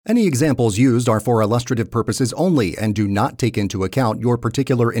Any examples used are for illustrative purposes only and do not take into account your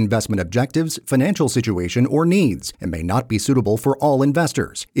particular investment objectives, financial situation, or needs, and may not be suitable for all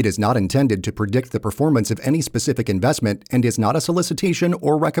investors. It is not intended to predict the performance of any specific investment and is not a solicitation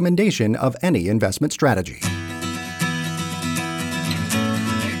or recommendation of any investment strategy.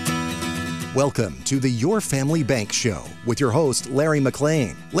 Welcome to the Your Family Bank Show with your host, Larry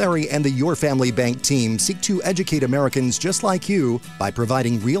McLean. Larry and the Your Family Bank team seek to educate Americans just like you by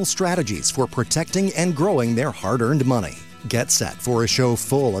providing real strategies for protecting and growing their hard-earned money. Get set for a show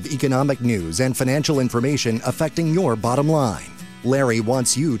full of economic news and financial information affecting your bottom line. Larry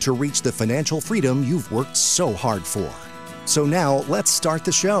wants you to reach the financial freedom you've worked so hard for. So now let's start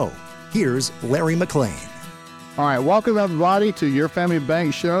the show. Here's Larry McLean. All right, welcome everybody to Your Family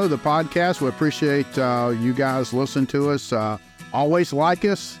Bank Show, the podcast. We appreciate you guys listening to us. Always like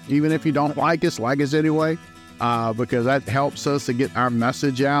us, even if you don't like us anyway, because that helps us to get our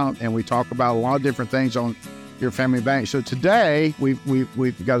message out, and we talk about a lot of different things on Your Family Bank. So today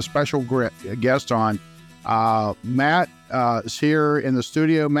we've got a special guest on. Matt is here in the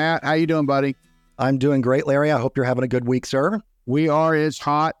studio. Matt, how you doing, buddy? I'm doing great, Larry. I hope you're having a good week, sir. We are. It's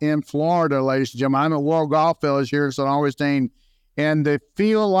hot in Florida, ladies and gentlemen. I'm at World Golf Village here in St. Augustine, and the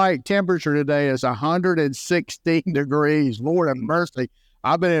feel-like temperature today is 116 degrees. Lord have mercy.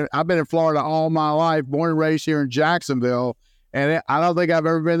 I've been in Florida all my life, born and raised here in Jacksonville, and I don't think I've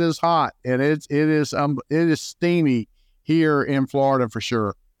ever been this hot. And it is steamy here in Florida for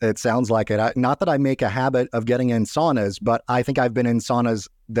sure. It sounds like it. Not that I make a habit of getting in saunas, but I think I've been in saunas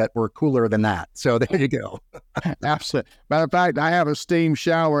that were cooler than that. So there you go. Absolutely. Matter of fact, I have a steam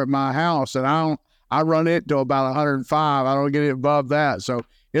shower at my house, and I run it to about 105. I don't get it above that. So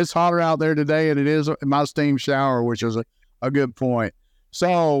it's hotter out there today, and it is my steam shower, which is a good point.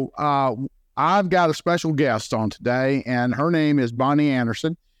 So I've got a special guest on today, and her name is Bonnie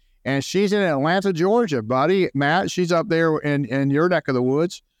Anderson, and she's in Atlanta, Georgia, buddy. Matt, she's up there in your neck of the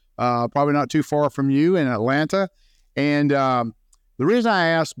woods. Probably not too far from you in Atlanta. And the reason I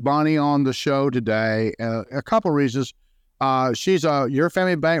asked Bonnie on the show today, a couple of reasons. She's a Your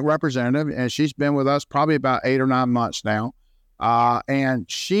Family Bank representative, and she's been with us probably about 8 or 9 months now. And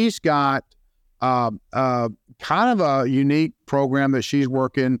she's got kind of a unique program that she's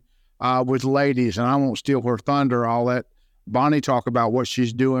working with ladies. And I won't steal her thunder. I'll let Bonnie talk about what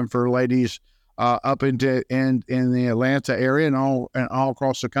she's doing for ladies up in the Atlanta area and all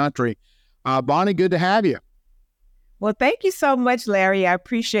across the country. Bonnie, good to have you. Well, thank you so much, Larry. I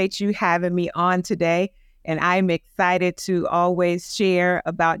appreciate you having me on today, and I'm excited to always share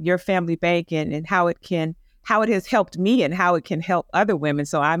about Your Family Bank and how it has helped me and how it can help other women.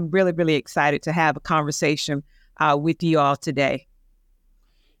 So I'm really, really excited to have a conversation with you all today.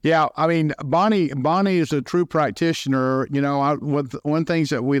 Yeah, I mean, Bonnie is a true practitioner. You know, one things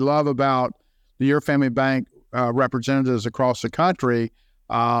that we love about the Your Family Bank representatives across the country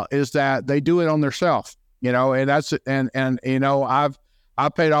is that they do it on themselves. You know, and that's you know, I've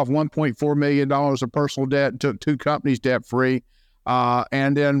paid off $1.4 million of personal debt, took 2 companies debt free,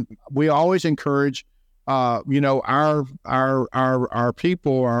 and then we always encourage, you know, our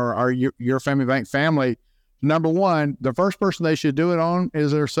people, our Your Family Bank family. Number one, the first person they should do it on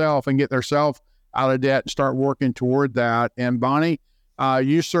is themselves and get themselves out of debt and start working toward that. And Bonnie,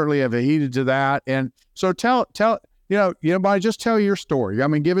 you certainly have heeded to that. And so tell Bonnie, just tell your story. I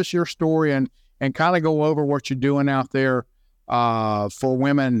mean, give us your story and kind of go over what you're doing out there for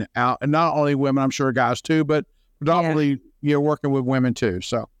women out, and not only women, I'm sure guys too, but predominantly you're working with women too.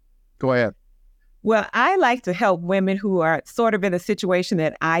 So go ahead. Well, I like to help women who are sort of in a situation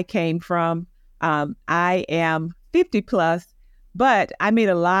that I came from. I am 50 plus, but I made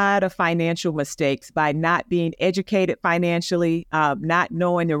a lot of financial mistakes by not being educated financially, not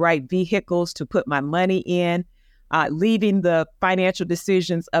knowing the right vehicles to put my money in. Leaving the financial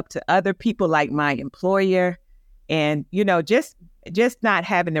decisions up to other people like my employer, and, you know, just not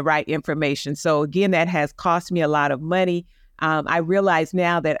having the right information. So again, that has cost me a lot of money. I realize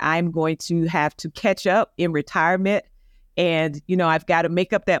now that I'm going to have to catch up in retirement, and, you know, I've got to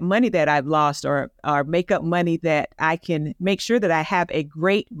make up that money that I've lost, or make up money that I can make sure that I have a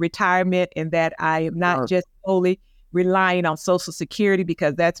great retirement and that I am not just solely relying on Social Security,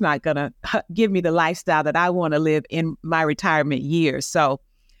 because that's not going to give me the lifestyle that I want to live in my retirement years. So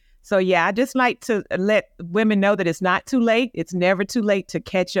yeah, I just like to let women know that it's not too late. It's never too late to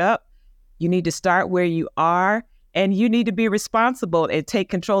catch up. You need to start where you are, and you need to be responsible and take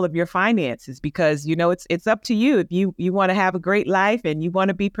control of your finances, because, you know, it's up to you. If you want to have a great life and you want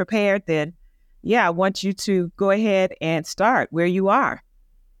to be prepared, then yeah, I want you to go ahead and start where you are.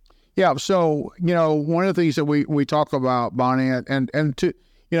 Yeah. So, you know, one of the things that we talk about, Bonnie, and to,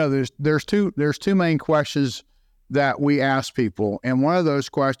 there's two main questions that we ask people, and one of those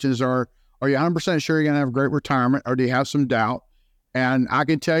questions are you 100% sure you're going to have a great retirement, or do you have some doubt? And I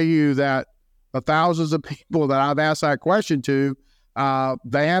can tell you that the thousands of people that I've asked that question to,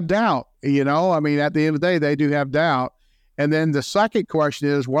 they have doubt. At the end of the day, they do have doubt. And then the second question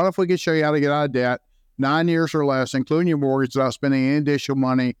is, what if we could show you how to get out of debt 9 years or less, including your mortgage, without spending any additional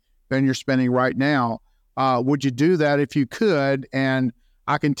money than you're spending right now? Would you do that if you could? And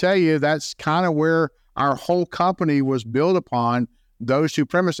I can tell you that's kind of where our whole company was built upon, those two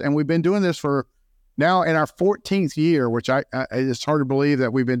premises. And we've been doing this for now in our 14th year, which it's hard to believe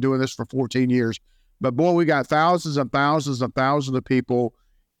that we've been doing this for 14 years. But boy, we got thousands and thousands and thousands of people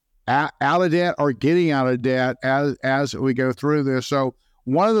out of debt or getting out of debt as we go through this. So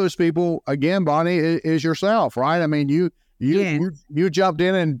one of those people, again, Bonnie, is yourself, right? I mean, you jumped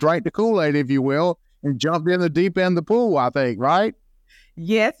in and drank the Kool-Aid, if you will, and jumped in the deep end of the pool, I think, right?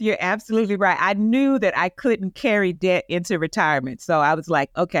 Yes, you're absolutely right. I knew that I couldn't carry debt into retirement. So I was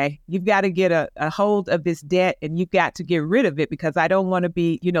like, okay, you've got to get a hold of this debt, and you've got to get rid of it, because I don't want to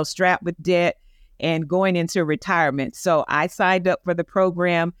be, strapped with debt and going into retirement. So I signed up for the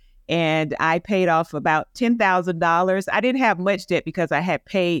program, and I paid off about $10,000. I didn't have much debt because I had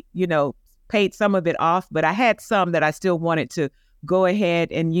paid some of it off, but I had some that I still wanted to go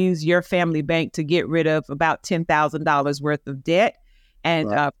ahead and use Your Family Bank to get rid of about $10,000 worth of debt,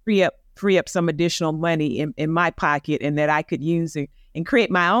 and free up some additional money in my pocket, and that I could use and create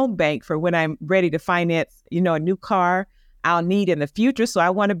my own bank for when I'm ready to finance, a new car I'll need in the future. So I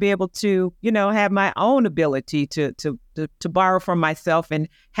want to be able to, have my own ability to borrow from myself and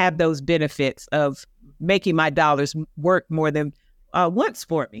have those benefits of making my dollars work more than once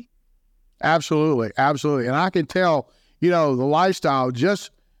for me. Absolutely. Absolutely. And I can tell, the lifestyle,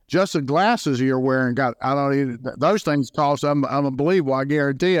 just the glasses you're wearing those things cost unbelievable, I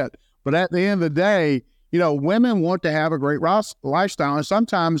guarantee it. But at the end of the day, women want to have a great lifestyle. And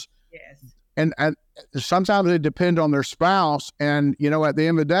sometimes, yes. And sometimes they depend on their spouse. And, at the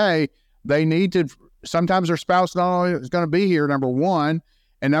end of the day, they need to, sometimes their spouse not only is going to be here, number one,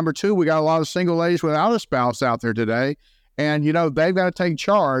 and number two, we got a lot of single ladies without a spouse out there today. And, they've got to take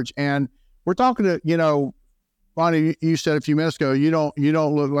charge. And we're talking to, Bonnie, you said a few minutes ago, you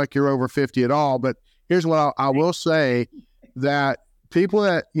don't look like you're over 50 at all. But here's what I will say, that people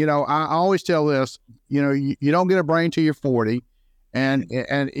that, I always tell this, you don't get a brain till you're 40. And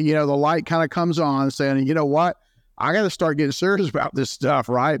the light kind of comes on saying, you know what, I got to start getting serious about this stuff,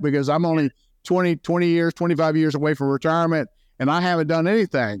 right? Because I'm only 20 years, 25 years away from retirement, and I haven't done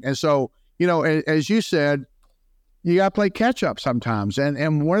anything. And so, as you said, you got to play catch up sometimes.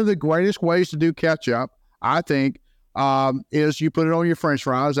 And one of the greatest ways to do catch up, I think, is you put it on your French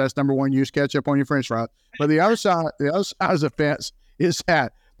fries. That's number one. Use ketchup on your French fries. But the other side of the fence is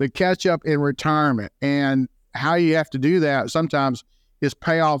that the ketchup in retirement, and how you have to do that sometimes is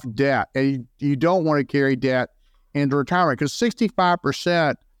pay off debt. And you don't want to carry debt into retirement, because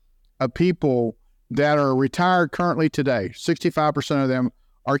 65% of people that are retired currently today, 65% of them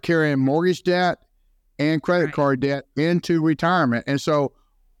are carrying mortgage debt and credit card debt into retirement. And so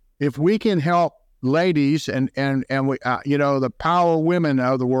if we can help ladies and we, the power women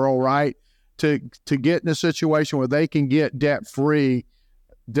of the world, right, to get in a situation where they can get debt free,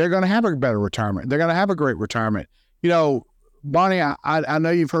 they're going to have a better retirement. They're going to have a great retirement. Bonnie, I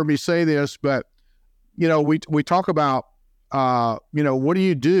know you've heard me say this, but, we talk about, what do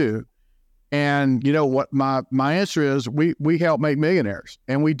you do? And, what my answer is, we help make millionaires,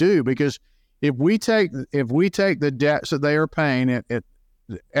 and we do, because if we take the debts that they are paying at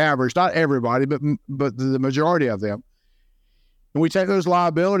average, not everybody, but the majority of them, and we take those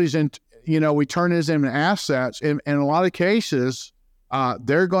liabilities and, we turn these into assets, and in a lot of cases,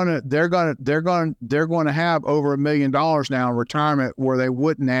 they're going to have over $1 million now in retirement, where they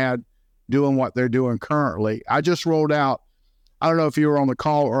wouldn't have doing what they're doing currently. I just rolled out, I don't know if you were on the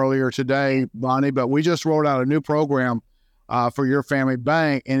call earlier today, Bonnie, but we just rolled out a new program for Your Family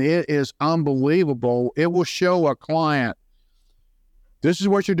Bank, and it is unbelievable. It will show a client, this is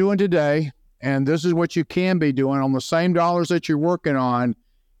what you're doing today, and this is what you can be doing on the same dollars that you're working on.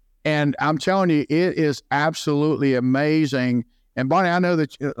 And I'm telling you, it is absolutely amazing. And Bonnie, I know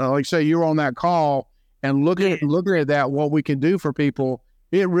that, like I say, you were on that call, and looking at that, what we can do for people,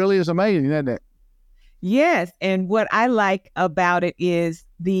 it really is amazing, isn't it? Yes. And what I like about it is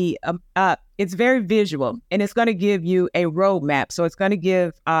it's very visual, and it's going to give you a roadmap. So it's going to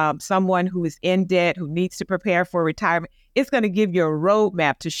give someone who is in debt, who needs to prepare for retirement, it's going to give you a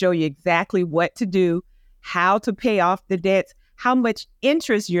roadmap to show you exactly what to do, how to pay off the debts, how much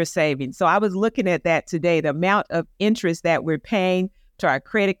interest you're saving. So I was looking at that today, the amount of interest that we're paying to our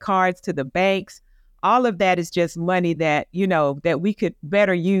credit cards, to the banks. All of that is just money that, that we could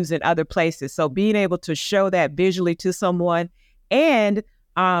better use in other places. So being able to show that visually to someone. And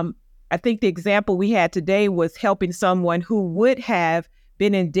I think the example we had today was helping someone who would have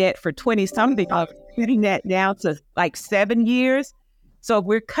been in debt for 20-something, cutting that down to like 7 years. So if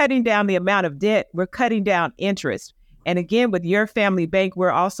we're cutting down the amount of debt, we're cutting down interest. And again, with Your Family Bank,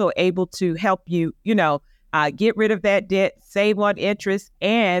 we're also able to help you, get rid of that debt, save on interest,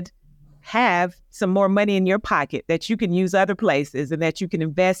 and have some more money in your pocket that you can use other places and that you can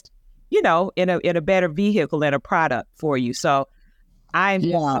invest, in a better vehicle and a product for you. So I'm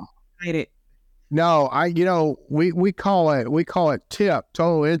excited. No, we call it TIP,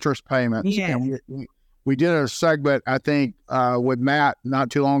 total interest payments. Yes. And we did a segment, I think, with Matt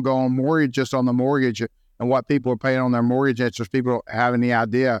not too long ago on mortgage, just on the mortgage and what people are paying on their mortgage interest. People don't have any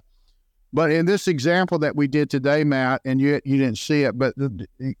idea. But in this example that we did today, Matt, and you didn't see it, but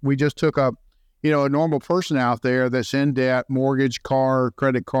we just took a normal person out there that's in debt, mortgage, car,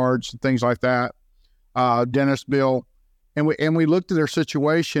 credit cards, things like that, dentist bill, and we looked at their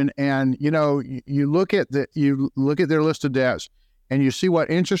situation, and you look at their list of debts, and you see what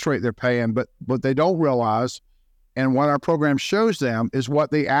interest rate they're paying, but what they don't realize, and what our program shows them, is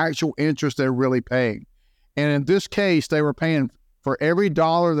what the actual interest they're really paying. And in this case, they were paying for every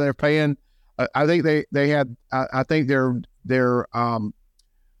dollar they're paying. I think they had. I think their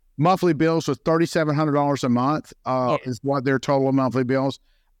monthly bills was $3,700 a month. Is what their total monthly bills.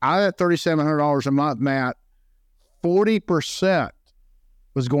 Out of that $3,700 a month, Matt, 40%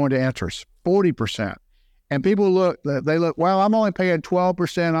 was going to interest. 40%. And people look. Well, I'm only paying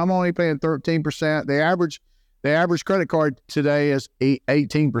 12%. I'm only paying 13%. The average credit card today is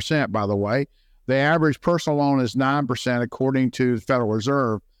 18%. By the way. The average personal loan is 9%, according to the Federal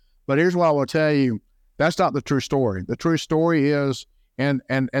Reserve. But here's what I will tell you. That's not the true story. The true story is, and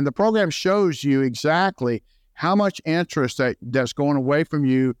the program shows you exactly how much interest that's going away from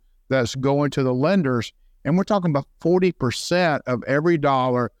you, that's going to the lenders. And we're talking about 40% of every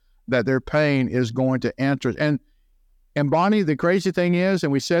dollar that they're paying is going to interest. And Bonnie, the crazy thing is,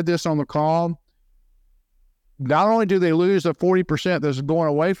 and we said this on the call, not only do they lose the 40% that's going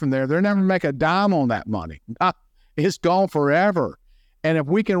away from there, they'll never make a dime on that money. It's gone forever. And if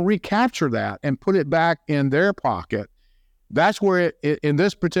we can recapture that and put it back in their pocket, that's where in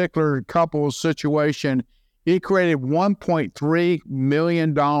this particular couple's situation, it created $1.3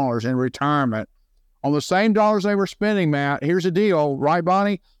 million in retirement on the same dollars they were spending, Matt. Here's the deal, right,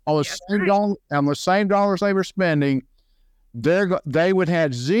 Bonnie? On the same dollars they were spending, they would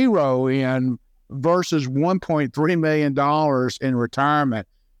have zero in versus $1.3 million in retirement.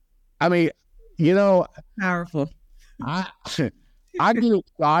 I mean, powerful. I get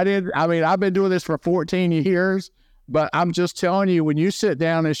excited. I mean, I've been doing this for 14 years, but I'm just telling you, when you sit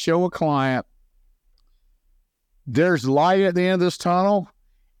down and show a client, there's light at the end of this tunnel,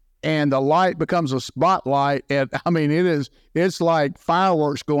 and the light becomes a spotlight. And I mean, it's like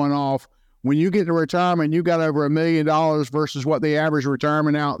fireworks going off. When you get to retirement, you got over $1 million versus what the average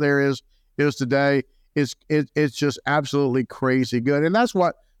retirement out there is today. It's just absolutely crazy good. And that's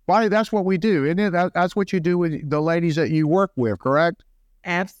what, Bonnie, that's what we do, isn't it? That's what you do with the ladies that you work with, correct?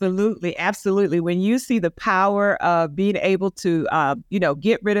 Absolutely. Absolutely. When you see the power of being able to,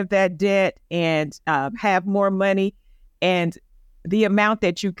 get rid of that debt and have more money, and the amount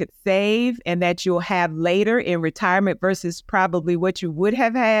that you could save and that you'll have later in retirement versus probably what you would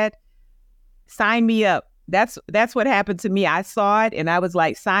have had, sign me up. That's what happened to me. I saw it and I was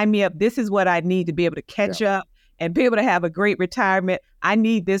like, sign me up. This is what I need to be able to catch up and be able to have a great retirement. I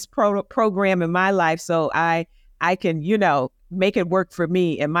need this program in my life so I can, make it work for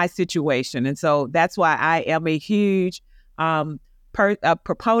me in my situation. And so that's why I am a huge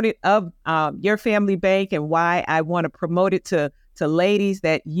proponent of Your Family Bank, and why I want to promote it to ladies,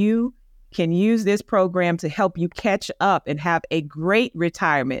 that you can use this program to help you catch up and have a great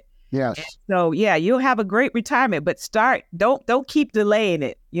retirement. Yes. And so you'll have a great retirement, but don't keep delaying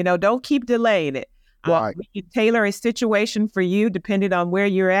it. Don't keep delaying it. Right. We can tailor a situation for you depending on where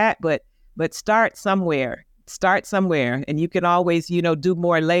you're at, but start somewhere. And you can always, do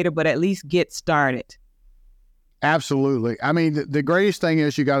more later, but at least get started. Absolutely. I mean, the greatest thing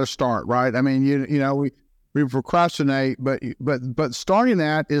is you got to start, right? I mean, we procrastinate, but starting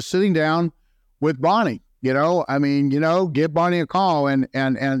that is sitting down with Bonnie. I mean, give Bonnie a call and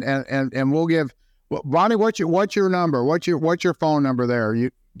we'll give Bonnie, what's your number? What's your phone number there? You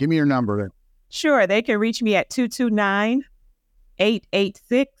give me your number there. Sure. They can reach me at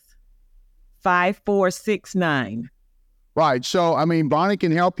 229-886-5469. Right. So, I mean, Bonnie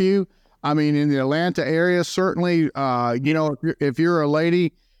can help you. I mean, in the Atlanta area, certainly, if you're a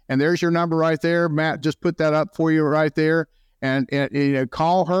lady and there's your number right there, Matt, just put that up for you right there, and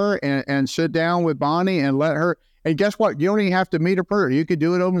call her and sit down with Bonnie and let her. And guess what? You don't even have to meet her. You could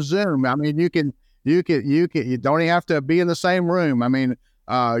do it over Zoom. I mean, you don't even have to be in the same room. I mean,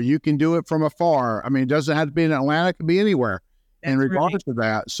 you can do it from afar. I mean, it doesn't have to be in Atlanta. It can be anywhere. In regards to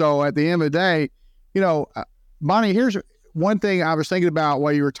that. So at the end of the day, Bonnie, here's one thing I was thinking about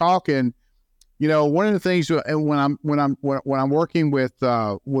while you were talking. One of the things when I'm working with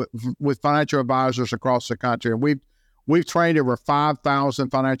financial advisors across the country, and we've trained over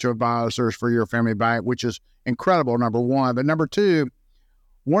 5,000 financial advisors for Your Family Bank, which is incredible. Number one, but number two,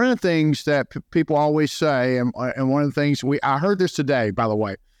 one of the things that people always say, and one of the things I heard this today, by the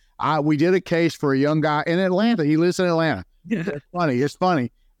way, we did a case for a young guy in Atlanta. He lives in Atlanta. It's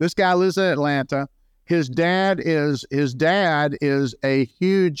funny. This guy lives in Atlanta. His dad is a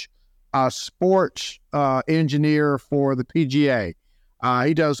huge sports engineer for the PGA.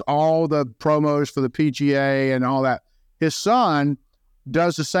 He does all the promos for the PGA and all that. His son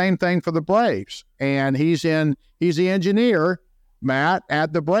does the same thing for the Braves, and he's the engineer, Matt,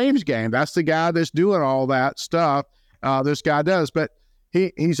 at the Braves game. That's the guy that's doing all that stuff. This guy does, but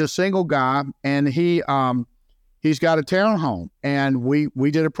he's a single guy, and he's got a townhome, and we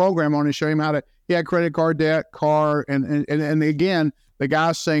did a program on to show him how to. He had credit card debt, car, and again, the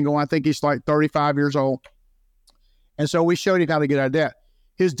guy's single. I think he's like 35 years old, and so we showed him how to get out of debt.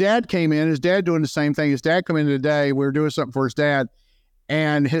 His dad came in. His dad doing the same thing. His dad come in today. We were doing something for his dad,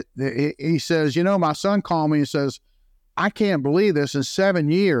 and he says, my son called me and says, I can't believe this. In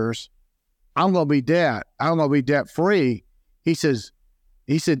 7 years, I'm going to be I'm going to be debt free. He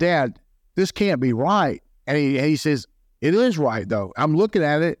said, Dad, this can't be right. And he says, it is right, though. I'm looking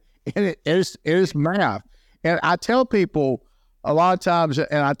at it, and it is math. And I tell people a lot of times,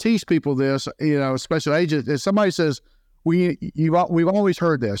 and I teach people this, special agents, if somebody says, we've always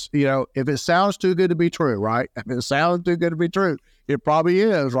heard this, if it sounds too good to be true, right? If it sounds too good to be true, it probably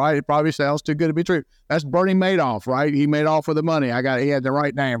is, right? It probably sounds too good to be true. That's Bernie Madoff, right? He made off with the money. He had the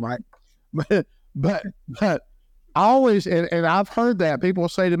right name, right? But I always, and I've heard that people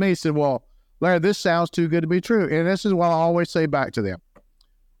say to me, said, well, Larry, this sounds too good to be true. And this is what I always say back to them.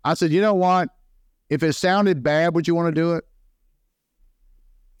 I said, you know what? If it sounded bad, would you want to do it?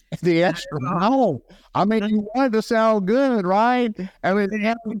 The answer, no. I mean, you want it to sound good, right? I mean, it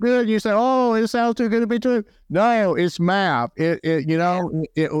sounds good. You say, oh, it sounds too good to be true. No, it's math.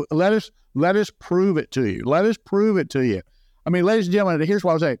 Let us prove it to you. Let us prove it to you. I mean, ladies and gentlemen, here's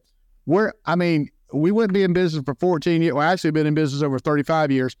what I'll say. We wouldn't be in business for 14 years. Well, actually been in business over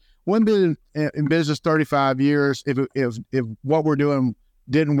 35 years. Wouldn't be in business 35 years if what we're doing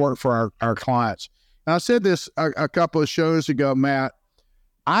didn't work for our clients. And I said this a couple of shows ago, Matt.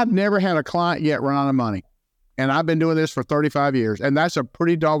 I've never had a client yet run out of money, and I've been doing this for 35 years, and that's a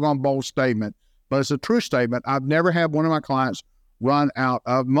pretty doggone bold statement, but it's a true statement. I've never had one of my clients run out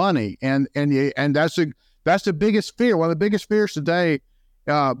of money, and that's the biggest fear. One of the biggest fears today,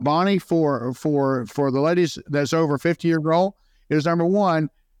 Bonnie, for the ladies that's over 50 years old, is number one,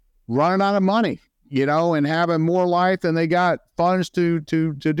 running out of money, and having more life than they got funds to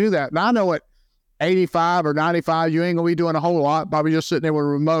do that. Now I know at 85 or 95, you ain't gonna be doing a whole lot, probably just sitting there with a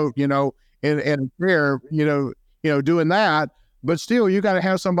remote, in a chair, doing that. But still, you got to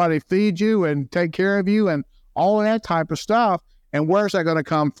have somebody feed you and take care of you and all of that type of stuff. And where's that going to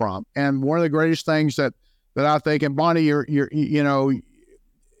come from? And one of the greatest things that I think, and Bonnie, you're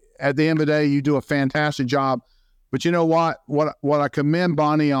at the end of the day, you do a fantastic job. But you know what I commend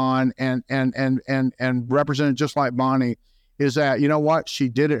Bonnie on and represent just like Bonnie is that, she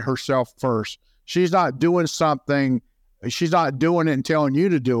did it herself first. She's not doing something. She's not doing it and telling you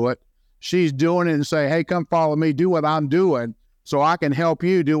to do it. She's doing it and say, hey, come follow me, do what I'm doing so I can help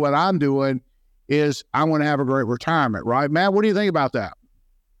you do what I'm doing. I want to have a great retirement, right? Matt, what do you think about that?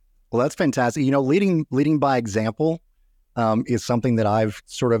 Well, that's fantastic. Leading by example is something that I've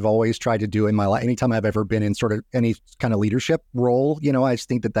sort of always tried to do in my life. Anytime I've ever been in sort of any kind of leadership role, I just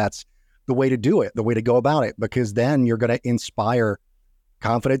think that that's the way to do it, the way to go about it, because then you're going to inspire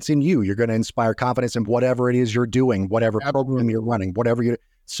confidence in you. You're going to inspire confidence in whatever it is you're doing, whatever program you're running,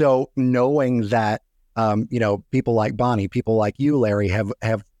 so knowing that, people like Bonnie, people like you, Larry, have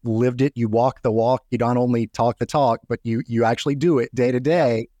lived it. You walk the walk. You don't only talk the talk, but you actually do it day to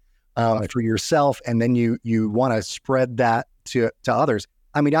day for yourself. And then you want to spread that to others.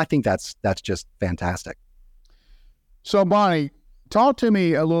 I mean, I think that's just fantastic. So Bonnie, talk to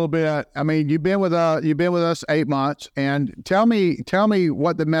me a little bit. I mean, you've been with us 8 months, and tell me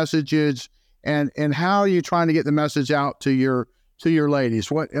what the message is, and how are you trying to get the message out to to your ladies?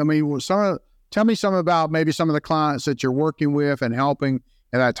 Tell me something about maybe some of the clients that you're working with and helping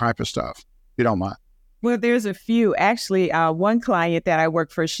and that type of stuff, if you don't mind. Well, there's a few. Actually, one client that I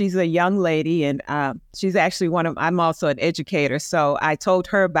work for, she's a young lady, and she's actually I'm also an educator. So I told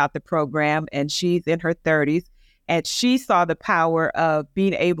her about the program, and she's in her 30s, and she saw the power of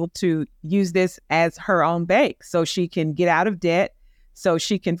being able to use this as her own bank so she can get out of debt, so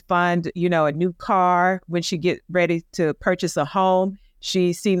she can fund, a new car when she get ready to purchase a home.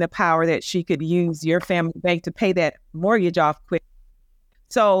 She's seen the power that she could use your family bank to pay that mortgage off quick.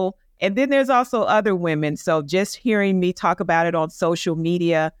 So, and then there's also other women. So just hearing me talk about it on social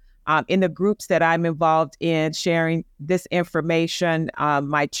media, in the groups that I'm involved in, sharing this information,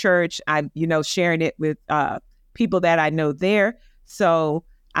 my church, I'm, sharing it with people that I know there. So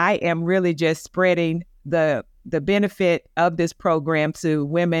I am really just spreading the benefit of this program to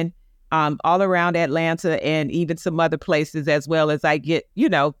women all around Atlanta and even some other places, as well as I get,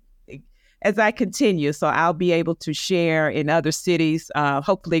 as I continue. So I'll be able to share in other cities,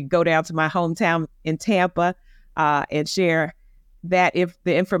 hopefully go down to my hometown in Tampa and share that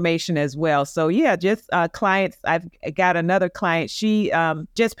the information as well. So yeah, just clients. I've got another client. She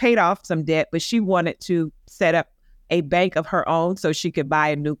just paid off some debt, but she wanted to set up a bank of her own so she could buy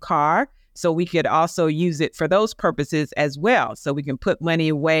a new car. So we could also use it for those purposes as well. So we can put money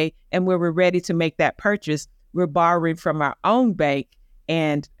away, and when we're ready to make that purchase, we're borrowing from our own bank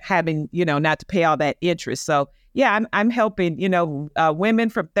and having, not to pay all that interest. So yeah, I'm helping, women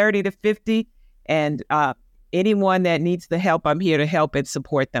from 30 to 50, and anyone that needs the help, I'm here to help and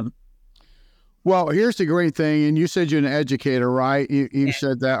support them. Well, here's the great thing. And you said you're an educator, right? You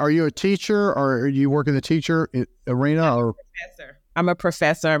said that. Are you a teacher, or do you work in the teacher arena? Or I'm a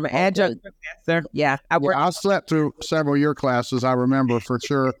professor. I'm an adjunct professor. Yeah. I slept through several of your classes. I remember for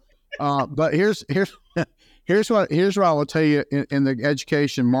sure. But here's what I will tell you in the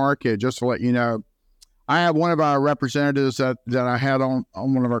education market, just to let you know. I have one of our representatives that I had on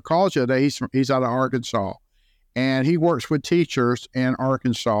one of our calls the other day. He's out of Arkansas, and he works with teachers in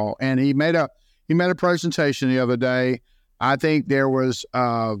Arkansas. And he made a presentation the other day. I think there was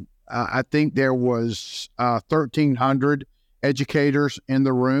 1,300 educators in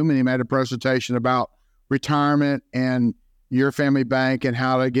the room, and he made a presentation about retirement and your family bank and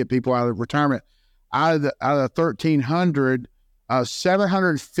how to get people out of retirement. Out of the 1,300,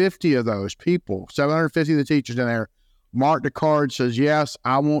 750 of those people, 750 of the teachers in there, marked a card, says, yes,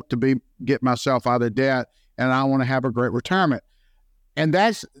 I want to get myself out of debt, and I want to have a great retirement. And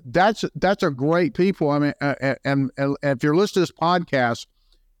that's a great people. I mean, and if you're listening to this podcast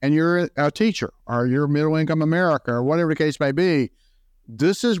and you're a teacher or you're middle income America or whatever the case may be,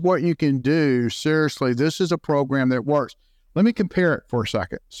 this is what you can do. Seriously, this is a program that works. Let me compare it for a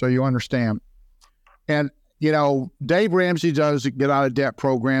second so you understand. And, Dave Ramsey does the Get Out of Debt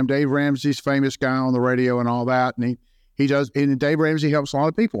program. Dave Ramsey's famous guy on the radio and all that. And he does, and Dave Ramsey helps a lot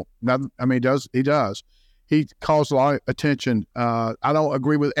of people. He does. He calls a lot of attention. I don't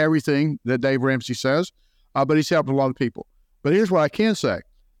agree with everything that Dave Ramsey says, but he's helped a lot of people. But here's what I can say.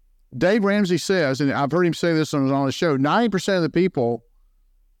 Dave Ramsey says, and I've heard him say this on the show, 90% of the people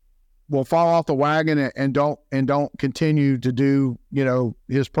will fall off the wagon and don't continue to do,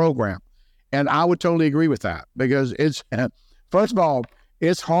 his program. And I would totally agree with that, because first of all,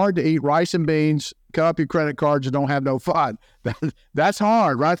 it's hard to eat rice and beans, cut up your credit cards, and don't have no fun. That's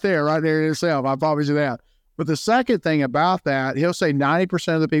hard right there in itself. I probably do that. But the second thing about that, he'll say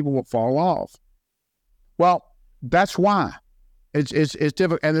 90% of the people will fall off. Well, that's why. It's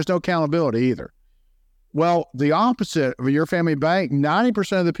difficult, and there's no accountability either. Well, the opposite of your family bank,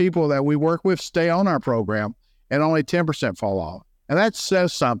 90% of the people that we work with stay on our program, and only 10% fall off. And that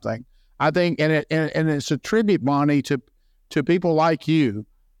says something, I think, and it's a tribute, Bonnie, to people like you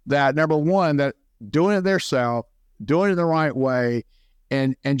that, number one, that doing it themselves, doing it the right way,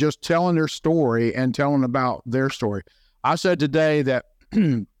 and just telling their story and telling about their story. I said today that,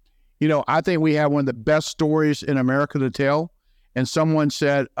 I think we have one of the best stories in America to tell. And someone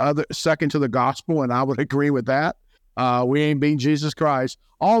said second to the gospel, and I would agree with that. We ain't beating Jesus Christ.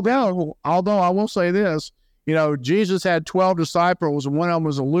 Although I will say this, Jesus had 12 disciples, and one of them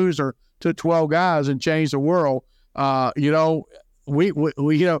was a loser, took 12 guys and changed the world. We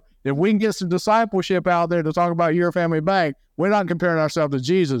if we can get some discipleship out there to talk about your family bank, we're not comparing ourselves to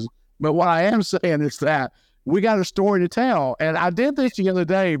Jesus. But what I am saying is that we got a story to tell. And I did this the other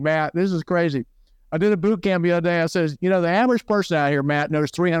day, Matt. This is crazy. I did a boot camp the other day. I said, the average person out here, Matt,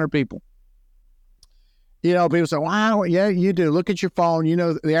 knows 300 people. People say, wow, yeah, you do. Look at your phone.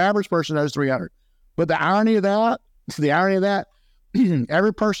 The average person knows 300. But the irony of that,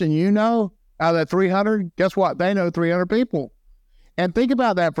 every person out of that 300, guess what? They know 300 people. And think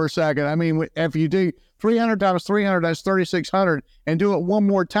about that for a second. I mean, if you do 300 times 300, that's 3,600, and do it one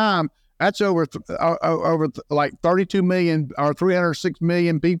more time, that's over like 32 million or 306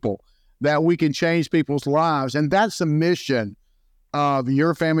 million people that we can change people's lives. And that's the mission of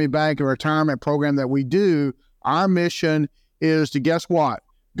Your Family Bank, a retirement program that we do. Our mission is to, guess what?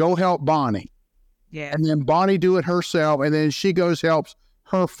 Go help Bonnie. Yeah. And then Bonnie do it herself, and then she goes helps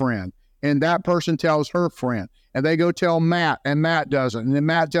her friend, and that person tells her friend, and they go tell Matt, and Matt does it, and then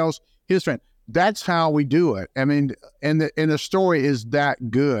Matt tells his friend. That's how we do it. I mean, and the story is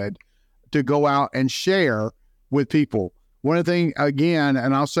that good to go out and share with people. One of the things, again,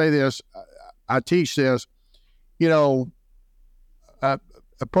 and I'll say this, I teach this, you know, a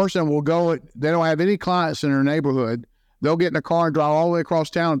person will go, they don't have any clients in their neighborhood. They'll get in a car and drive all the way across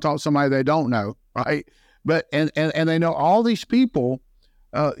town and talk to somebody they don't know, right? But, and they know all these people,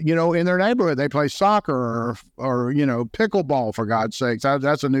 you know, in their neighborhood. They play soccer or you know, pickleball, for God's sakes.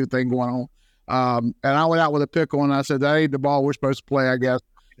 That's a new thing going on. And I went out with a pickle and I said, that ain't the ball we're supposed to play, I guess.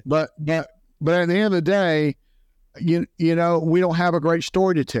 But at the end of the day, you know, we don't have a great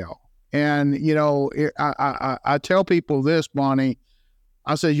story to tell. And, you know, I tell people this, Bonnie,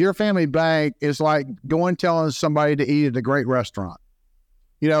 I said, Your Family Bank is like going telling somebody to eat at a great restaurant.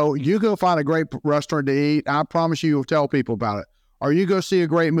 You know, you go find a great restaurant to eat. I promise you'll tell people about it. Or you go see a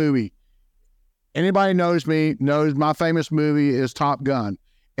great movie. Anybody knows me knows my famous movie is Top Gun.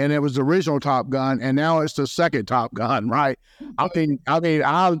 And it was the original Top Gun, and now it's the second Top Gun, right? I mean,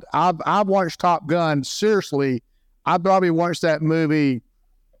 I've watched Top Gun, seriously. I probably watched that movie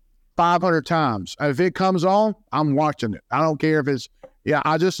 500 times. If it comes on, I'm watching it. I don't care if it's,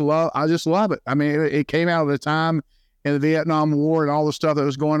 I just love it. I mean, it came out at the time in the Vietnam War and all the stuff that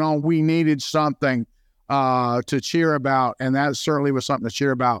was going on. We needed something to cheer about, and that certainly was something to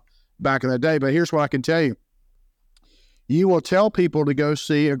cheer about back in the day. But here's what I can tell you. You will tell people to go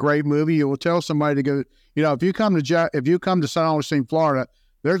see a great movie. You will tell somebody to go, you know, if you come to St. Augustine, Florida,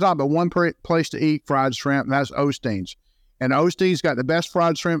 there's not but one place to eat fried shrimp, and that's Osteen's. And Osteen's got the best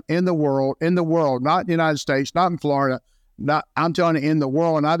fried shrimp in the world, not in the United States, not in Florida, I'm telling you, in the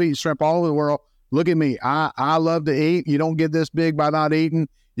world. And I've eaten shrimp all over the world. Look at me. I love to eat. You don't get this big by not eating.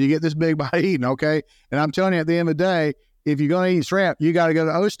 You get this big by eating, okay? And I'm telling you, at the end of the day, if you're going to eat shrimp, you got to go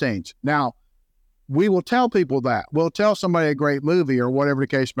to Osteen's. Now, we will tell people that. We'll tell somebody a great movie or whatever the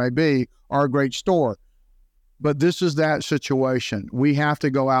case may be, or a great store. But this is that situation. We have to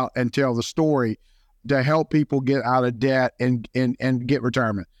go out and tell the story to help people get out of debt and get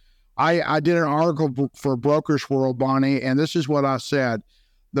retirement. I did an article for Brokers World, Bonnie, and this is what I said.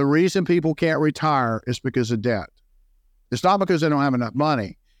 The reason people can't retire is because of debt. It's not because they don't have enough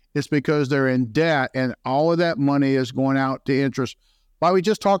money. It's because they're in debt, and all of that money is going out to interest. Like we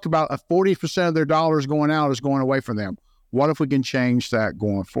just talked about, 40% of their dollars going out is going away from them. What if we can change that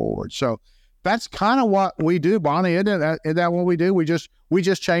going forward? So that's kind of what we do, Bonnie. Isn't that what we do? We just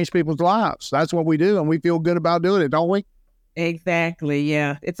change people's lives. That's what we do, and we feel good about doing it, don't we? Exactly.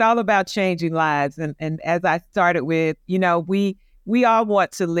 Yeah. It's all about changing lives. And as I started with, you know, we all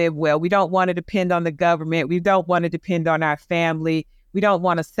want to live well. We don't want to depend on the government. We don't want to depend on our family. We don't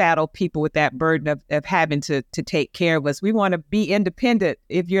want to saddle people with that burden of having to take care of us. We want to be independent.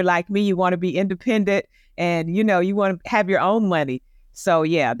 If you're like me, you want to be independent, and, you know, you want to have your own money. So,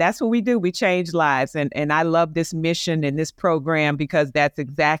 yeah, that's what we do. We change lives. And I love this mission and this program because that's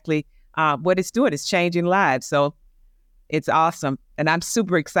exactly what it's doing. It's changing lives. So it's awesome. And I'm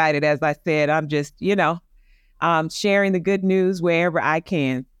super excited. As I said, I'm just, you know, sharing the good news wherever I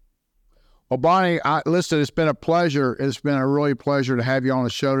can. Well, Bonnie, listen, it's been a pleasure. It's been a really pleasure to have you on the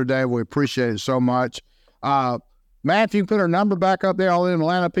show today. We appreciate it so much. Matt, if you can put her number back up there, all the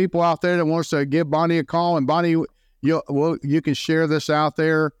Atlanta people out there that wants to give Bonnie a call, and Bonnie, you can share this out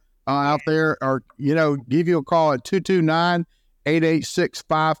there, or, you know, give you a call at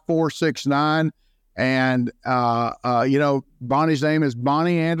 229-886-5469. And, you know, Bonnie's name is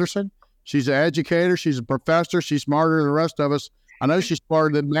Bonnie Anderson. She's an educator. She's a professor. She's smarter than the rest of us. I know she's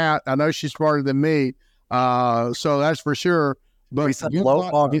smarter than Matt. I know she's smarter than me. So that's for sure. But we said low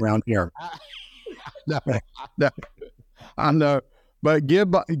fog around here. No, I know. But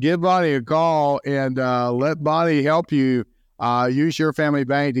give Bonnie a call and let Bonnie help you use Your Family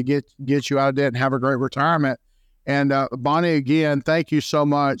Bank to get you out of debt and have a great retirement. And Bonnie, again, thank you so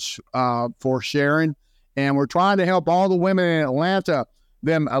much for sharing. And we're trying to help all the women in Atlanta,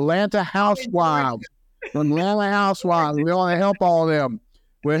 them Atlanta housewives. From Atlanta housewives, we want to help all of them.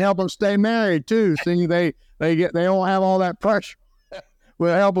 We'll help them stay married too. See, they don't have all that pressure.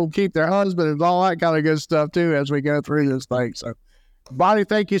 We'll help them keep their husband and all that kind of good stuff too as we go through this thing. So, Bonnie,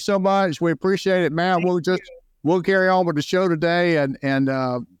 thank you so much. We appreciate it, man. we'll carry on with the show today. And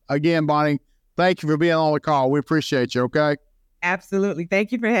again, Bonnie, thank you for being on the call. We appreciate you. Okay. Absolutely.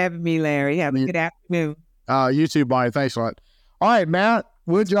 Thank you for having me, Larry. Have a good afternoon. You too, Bonnie. Thanks a lot. All right, Matt.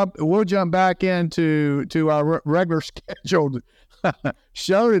 We'll jump back into our regular scheduled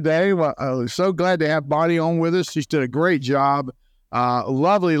show today. Well, so glad to have Bonnie on with us. She's did a great job.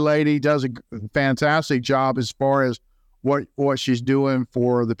 Lovely lady, does a fantastic job as far as what she's doing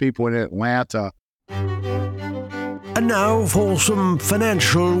for the people in Atlanta. And now for some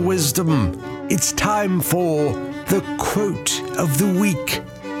financial wisdom. It's time for the quote of the week.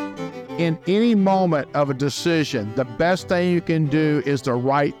 In any moment of a decision, the best thing you can do is the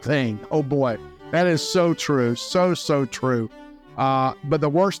right thing. Oh boy, that is so true. So true. But the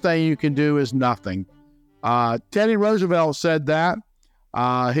worst thing you can do is nothing. Teddy Roosevelt said that.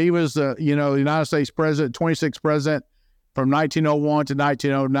 He was the United States president, 26th president from 1901 to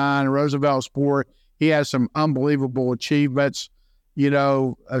 1909. Roosevelt's poor. He has some unbelievable achievements,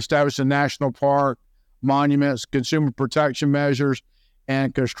 establishing national park, monuments, consumer protection measures,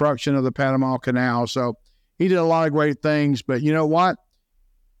 and construction of the Panama Canal. So he did a lot of great things. But you know what?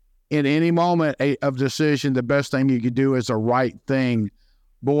 In any moment of decision, the best thing you could do is the right thing.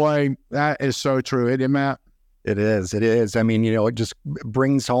 Boy, that is so true, isn't it, Matt? It is. I mean, it just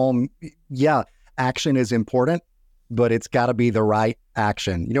brings home, action is important, but it's got to be the right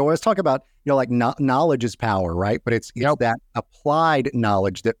action. Let's talk about, knowledge is power, right? But it's that applied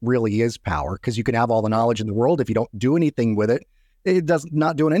knowledge that really is power, because you can have all the knowledge in the world. If you don't do anything with it, it does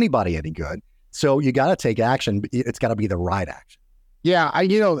not doing anybody any good. So you got to take action, but it's got to be the right action. Yeah, and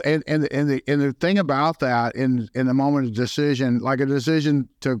the thing about that in the moment of decision, like a decision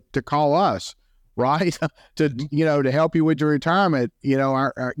to call us, right? to help you with your retirement,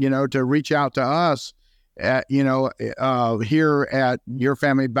 to reach out to us at, here at Your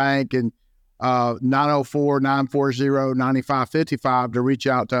Family Bank and 904-940-9555 to reach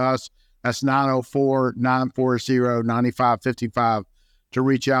out to us. That's 904-940-9555 to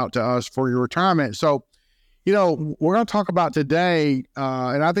reach out to us for your retirement. So, we're going to talk about today,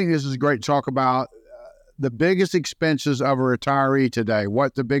 and I think this is great to talk about the biggest expenses of a retiree today,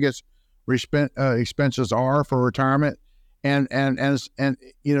 what the biggest expenses are for retirement. And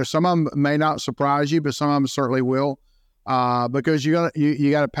some of them may not surprise you, but some of them certainly will, because you got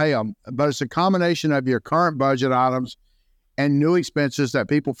to pay them. But it's a combination of your current budget items and new expenses that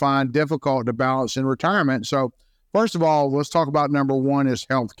people find difficult to balance in retirement. So first of all, let's talk about number one is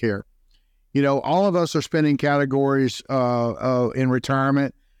healthcare. All of us are spending categories in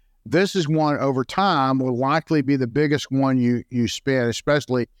retirement. This is one over time will likely be the biggest one you spend,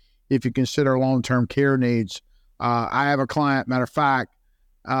 especially if you consider long-term care needs. I have a client, matter of fact,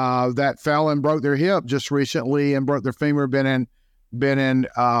 that fell and broke their hip just recently and broke their femur, been in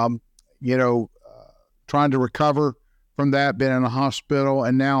trying to recover from that, been in a hospital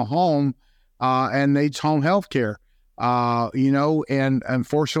and now home, and needs home health care. And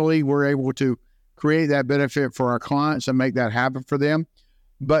unfortunately, we're able to create that benefit for our clients and make that happen for them.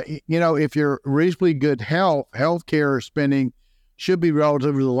 But, if you're reasonably good healthcare spending should be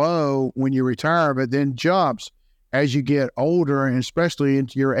relatively low when you retire, but then jumps as you get older and especially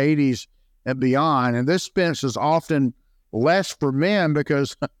into your 80s and beyond. And this expense is often less for men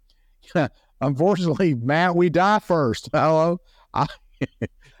because, unfortunately, Matt, we die first. Hello?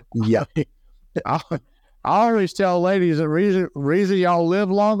 Yeah. I always tell ladies the reason y'all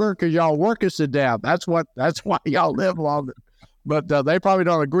live longer because y'all work us to death. That's why y'all live longer. But they probably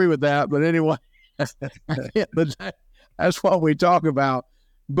don't agree with that. But anyway, but that's what we talk about.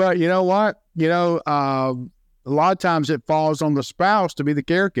 But you know what? A lot of times it falls on the spouse to be the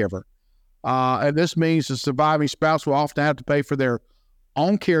caregiver. And this means the surviving spouse will often have to pay for their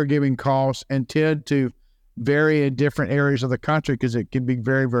own caregiving costs and tend to vary in different areas of the country because it can be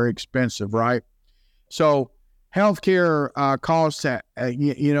very, very expensive, right? So healthcare costs,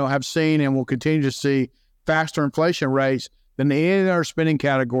 have seen and will continue to see faster inflation rates than any other spending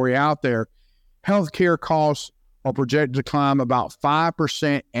category out there. Healthcare costs are projected to climb about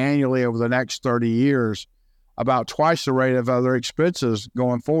 5% annually over the next 30 years, about twice the rate of other expenses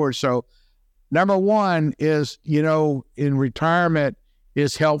going forward. So number one is, in retirement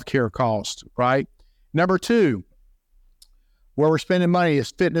is healthcare costs, right? Number two, where we're spending money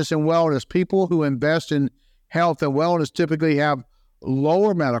is fitness and wellness. People who invest in health and wellness typically have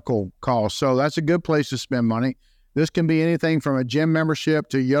lower medical costs. So that's a good place to spend money. This can be anything from a gym membership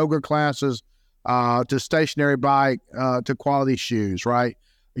to yoga classes, to stationary bike, to quality shoes, right?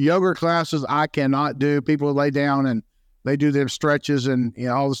 Yoga classes I cannot do. People lay down and they do their stretches and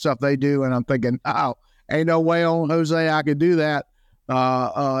all the stuff they do. And I'm thinking, oh, ain't no way on Jose I could do that.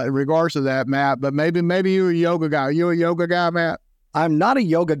 in regards to that, Matt. But maybe you're a yoga guy. Are you a yoga guy, Matt? I'm not a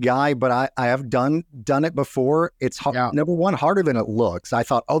yoga guy, but I have done it before. It's number one, harder than it looks. I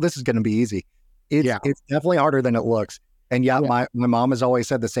thought, oh, this is going to be easy. It's definitely harder than it looks. And my mom has always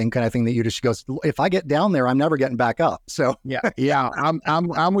said the same kind of thing that you just, she goes, if I get down there, I'm never getting back up. So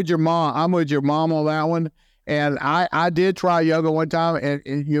I'm with your mom. I'm with your mom on that one. And I did try yoga one time, and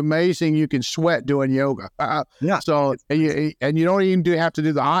you're amazing. You can sweat doing yoga. So and you don't even have to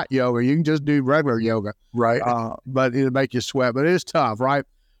do the hot yoga. You can just do regular yoga, right? But it'll make you sweat. But it is tough, right?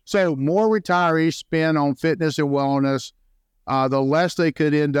 So more retirees spend on fitness and wellness, the less they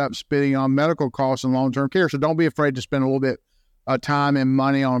could end up spending on medical costs and long-term care. So don't be afraid to spend a little bit of time and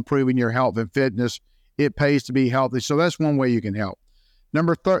money on improving your health and fitness. It pays to be healthy. So that's one way you can help.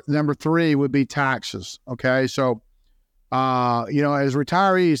 Number three would be taxes. Okay. So, as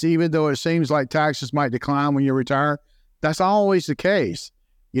retirees, even though it seems like taxes might decline when you retire, that's always the case.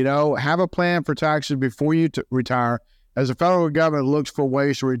 Have a plan for taxes before you retire. As the federal government looks for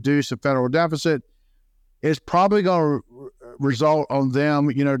ways to reduce the federal deficit, it's probably going to result on them,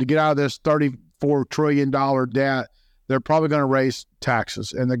 to get out of this $34 trillion debt. They're probably going to raise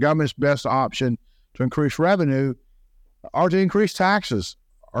taxes, and the government's best option to increase revenue or to increase taxes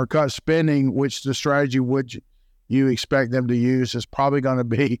or cut spending, which the strategy would you expect them to use is probably going to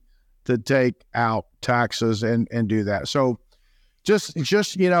be to take out taxes and do that. So just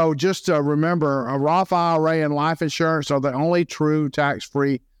remember, a Roth IRA and life insurance are the only true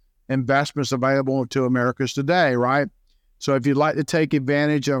tax-free investments available to Americans today, right? So if you'd like to take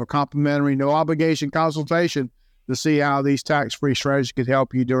advantage of a complimentary, no obligation consultation to see how these tax-free strategies could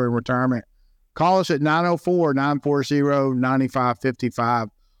help you during retirement, call us at 904-940-9555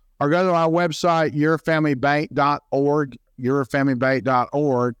 or go to our website,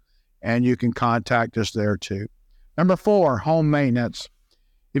 yourfamilybank.org, and you can contact us there too. Number 4, home maintenance.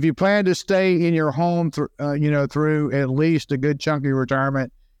 If you plan to stay in your home through at least a good chunk of your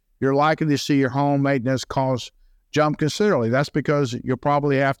retirement, you're likely to see your home maintenance costs jump considerably. That's because you'll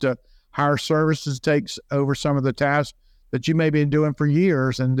probably have to hire services to take over some of the tasks that you may have been doing for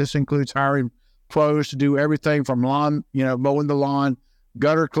years, and this includes hiring pros to do everything from lawn, mowing the lawn,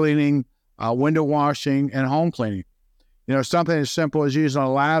 gutter cleaning, window washing, and home cleaning. Something as simple as using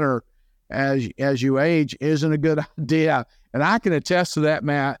a ladder as you age isn't a good idea. And I can attest to that,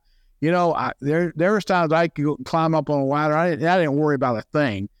 Matt. There was times I could climb up on a ladder. I didn't worry about a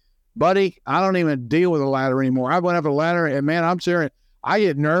thing. Buddy, I don't even deal with a ladder anymore. I went up a ladder, and man, I'm serious. I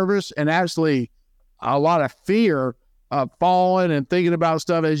get nervous and actually a lot of fear of falling and thinking about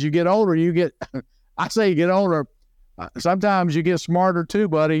stuff. As you get older, I say you get older, sometimes you get smarter too,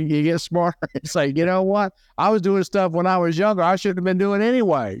 buddy. You get smarter. It's like, you know what? I was doing stuff when I was younger I shouldn't have been doing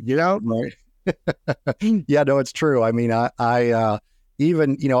anyway, Right. Yeah, no, it's true. I mean, I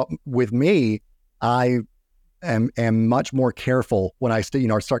even, with me, I am much more careful when I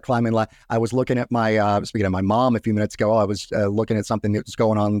start climbing. I was looking at speaking of my mom a few minutes ago, I was looking at something that was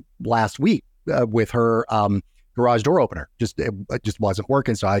going on last week with her garage door opener. It just wasn't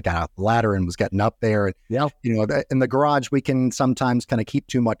working. So I got out the ladder and was getting up there. And, in the garage, we can sometimes kind of keep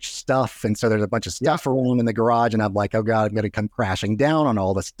too much stuff. And so there's a bunch of stuff around in the garage. And I'm like, oh God, I'm going to come crashing down on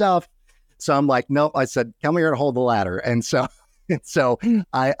all the stuff. So I'm like, nope. I said, come here to hold the ladder. And so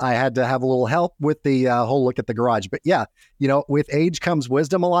I had to have a little help with the whole look at the garage. But yeah, with age comes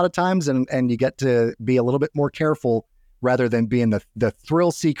wisdom a lot of times. And you get to be a little bit more careful rather than being the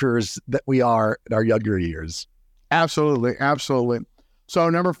thrill seekers that we are in our younger years. Absolutely. So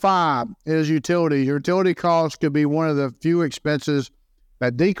number 5 is utilities. Utility costs could be one of the few expenses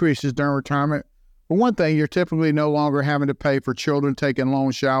that decreases during retirement. For one thing, you're typically no longer having to pay for children taking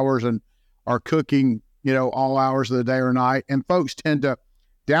long showers or cooking, all hours of the day or night. And folks tend to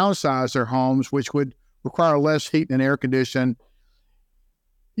downsize their homes, which would require less heat and air conditioning.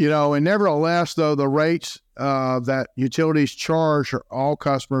 And nevertheless, though, the rates that utilities charge all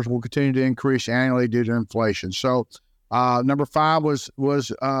customers will continue to increase annually due to inflation. So number 5 was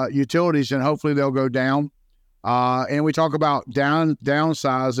utilities, and hopefully they'll go down. And we talk about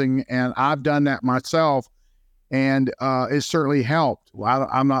downsizing, and I've done that myself, and it certainly helped.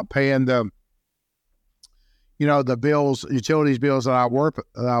 I'm not paying the bills, utilities bills that I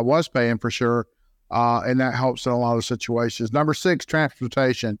was paying for sure. And that helps in a lot of situations. Number 6,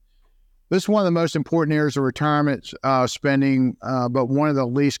 transportation. This is one of the most important areas of retirement spending, but one of the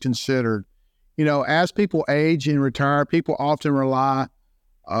least considered. As people age and retire, people often rely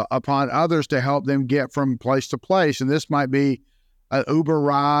upon others to help them get from place to place. And this might be an Uber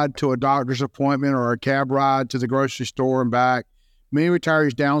ride to a doctor's appointment or a cab ride to the grocery store and back. Many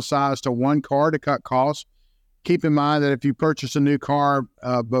retirees downsize to one car to cut costs keep in mind that if you purchase a new car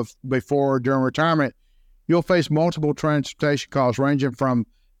before or during retirement, you'll face multiple transportation costs ranging from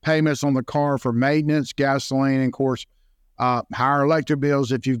payments on the car for maintenance, gasoline, and of course, higher electric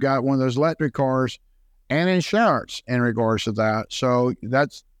bills if you've got one of those electric cars, and insurance in regards to that. So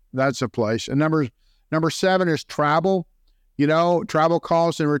that's a place. And number 7 is travel. Travel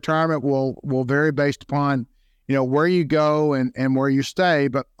costs in retirement will vary based upon, where you go and where you stay,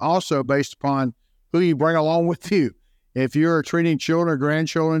 but also based upon who you bring along with you. If you're treating children or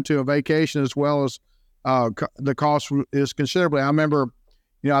grandchildren to a vacation as well as the cost is considerably. I remember,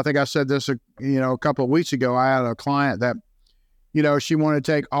 I think I said this, a couple of weeks ago. I had a client that, she wanted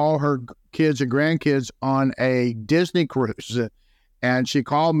to take all her kids and grandkids on a Disney cruise, and she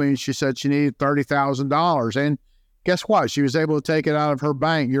called me and she said she needed $30,000. And guess what? She was able to take it out of her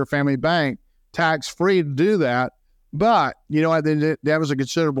bank, your family bank, tax-free to do that. But, that was a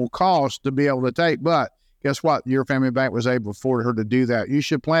considerable cost to be able to take. But guess what? Your family bank was able to afford her to do that. You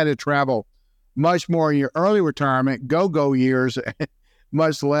should plan to travel much more in your early retirement, go years,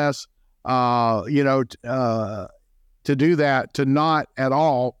 much less, to do that, to not at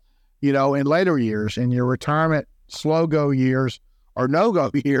all, in later years. In your retirement, slow-go years or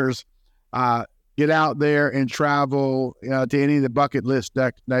no-go years, get out there and travel to any of the bucket list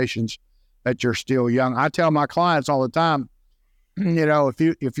destinations that you're still young. I tell my clients all the time,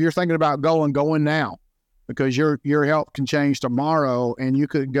 if you're thinking about going now, because your health can change tomorrow and you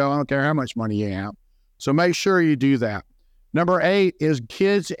could go, I don't care how much money you have. So make sure you do that. Number 8 is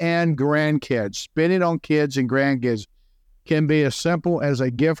kids and grandkids. Spending on kids and grandkids can be as simple as a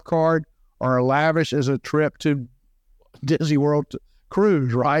gift card or as lavish as a trip to Disney World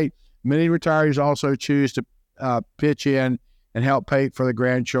cruise, right? Many retirees also choose to pitch in and help pay for the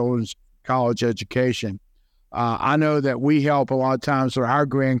grandchildren's college education. I know that we help a lot of times for our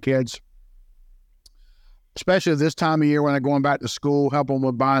grandkids, especially this time of year when they're going back to school, help them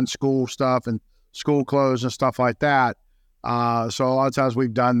with buying school stuff and school clothes and stuff like that. So a lot of times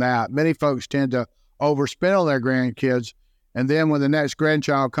we've done that. Many folks tend to overspend on their grandkids, and then when the next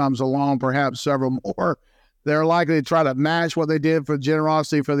grandchild comes along, perhaps several more, they're likely to try to match what they did for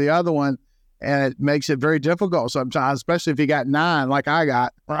generosity for the other one, and it makes it very difficult sometimes, especially if you got 9 like I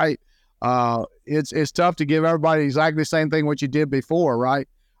got, right? It's tough to give everybody exactly the same thing what you did before, right?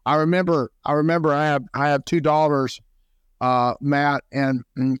 I remember I have 2 daughters, Matt, and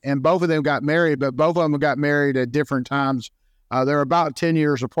both of them got married, but both of them got married at different times. They're about 10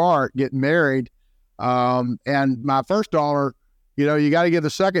 years apart getting married. And my first daughter, you got to give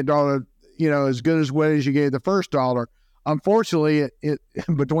the second daughter, as good as well as you gave the first daughter. Unfortunately, it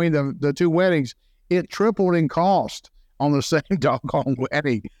between the 2 weddings, it tripled in cost on the same doggone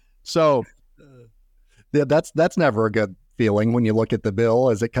wedding. So yeah, that's never a good feeling when you look at the bill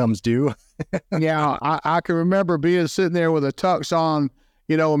as it comes due. Yeah, I can remember being sitting there with a tux on,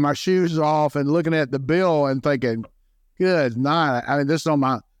 with my shoes off and looking at the bill and thinking, good night. I mean, this is on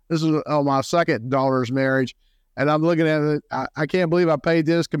my second daughter's marriage, and I'm looking at it. I can't believe I paid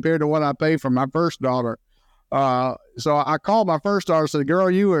this compared to what I paid for my first daughter. So I called my first daughter and said, girl,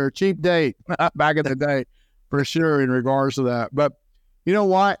 you were a cheap date back in the day, for sure, in regards to that. But you know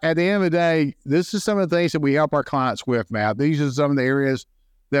what? At the end of the day, this is some of the things that we help our clients with, Matt. These are some of the areas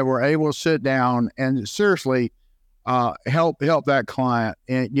that we're able to sit down and seriously help that client.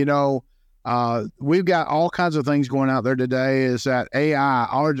 And, we've got all kinds of things going out there today. Is that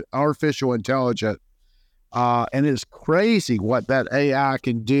AI, artificial intelligence, and it's crazy what that AI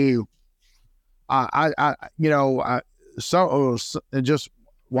can do. Just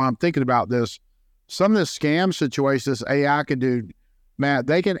while I'm thinking about this, some of the scam situations AI can do, Matt,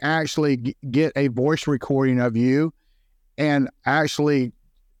 they can actually get a voice recording of you, and actually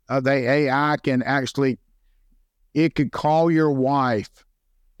the AI can actually, it could call your wife,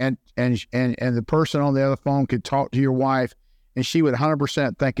 and the person on the other phone could talk to your wife, and she would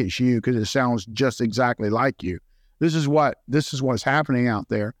 100% think it's you because it sounds just exactly like you. This is what's happening out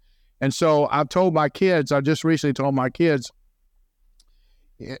there. And so I just recently told my kids,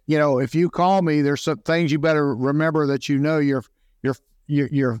 if you call me, there's some things you better remember, that your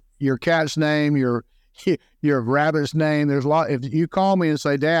cat's name, your rabbit's name. There's a lot. If you call me and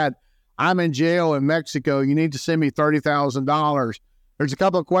say, Dad, I'm in jail in Mexico, you need to send me $30,000. There's a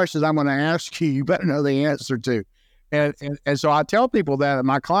couple of questions I'm going to ask you. You better know the answer to. And so I tell people that at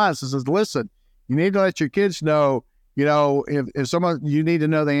my clients, I says, listen, you need to let your kids know, if someone, you need to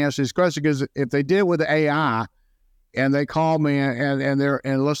know the answer to this question, because if they did it with the AI and they call me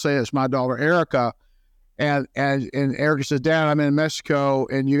and let's say it's my daughter, Erica, and Erica says, Dad, I'm in Mexico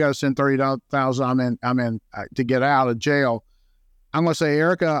and you got to send $30,000. I'm in to get out of jail. I'm going to say,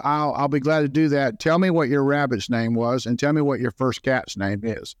 Erica, I'll be glad to do that. Tell me what your rabbit's name was and tell me what your first cat's name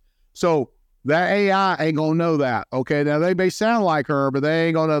is. So that AI ain't going to know that. Okay. Now they may sound like her, but they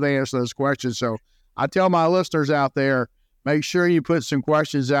ain't going to know the answer to those questions. So I tell my listeners out there, make sure you put some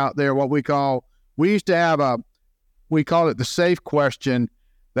questions out there. We used to have we call it the safe question,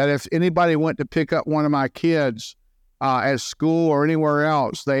 that if anybody went to pick up one of my kids at school or anywhere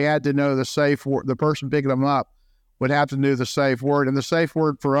else, they had to know the safe word. The person picking them up would have to know the safe word. And the safe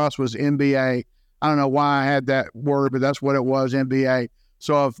word for us was MBA. I don't know why I had that word, but that's what it was, MBA.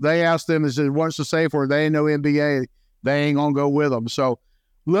 So if they asked them, is what's the safe word? They ain't know MBA. They ain't going to go with them. So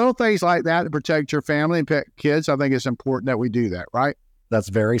little things like that to protect your family and pet kids, I think it's important that we do that, right? That's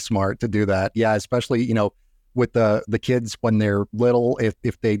very smart to do that. Yeah, especially, with the kids when they're little,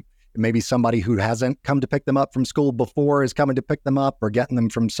 if they, maybe somebody who hasn't come to pick them up from school before is coming to pick them up, or getting them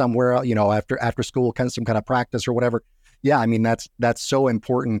from somewhere, after school, some kind of practice or whatever. Yeah, I mean, that's so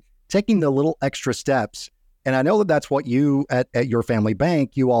important. Taking the little extra steps. And I know that that's what you at your family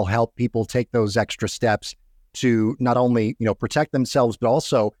bank, you all help people take those extra steps to not only, protect themselves, but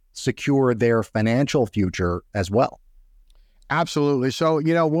also secure their financial future as well. Absolutely. So,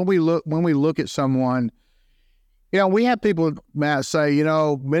 when we look at someone, we have people, Matt, say,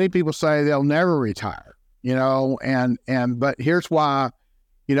 many people say they'll never retire, but here's why,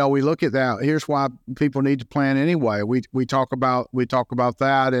 we look at that. Here's why people need to plan anyway. We talk about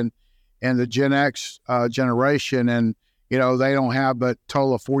that and the Gen X generation, and, they don't have but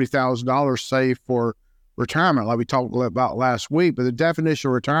total of $40,000 saved for retirement, like we talked about last week. But the definition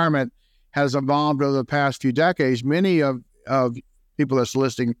of retirement has evolved over the past few decades. Many of people that's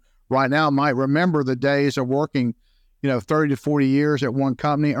listening right now might remember the days of working, 30 to 40 years at one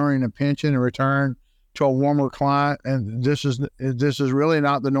company, earning a pension and return to a warmer client. And this is really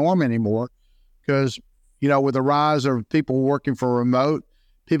not the norm anymore, because, with the rise of people working for remote,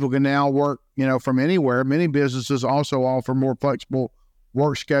 people can now work, from anywhere. Many businesses also offer more flexible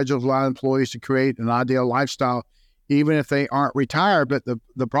work schedules, allow employees to create an ideal lifestyle, even if they aren't retired. But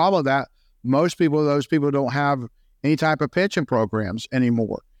the problem with that, those people don't have any type of pension programs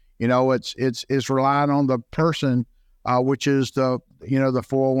anymore. It's relying on the person, which is the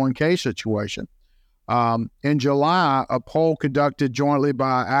 401k situation. In July, a poll conducted jointly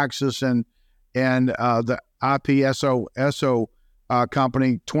by Axis and the IPSO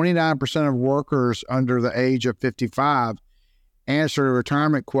company, 29% of workers under the age of 55 answered a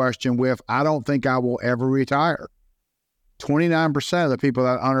retirement question with, I don't think I will ever retire. 29% of the people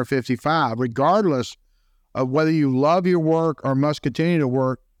that are under 55, regardless of whether you love your work or must continue to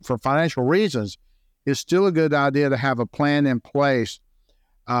work for financial reasons, it's still a good idea to have a plan in place.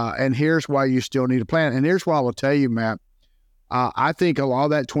 And here's why you still need a plan. And here's what I will tell you, Matt. I think a lot of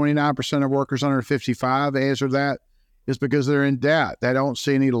that 29% of workers under 55 answer that is because they're in debt. They don't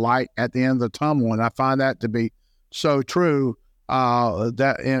see any light at the end of the tunnel. And I find that to be so true,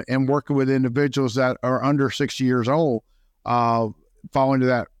 that in working with individuals that are under 60 years old, fall into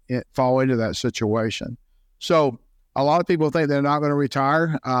that situation. So a lot of people think they're not going to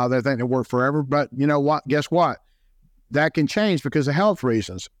retire. They think they work forever, but you know what? Guess what? That can change because of health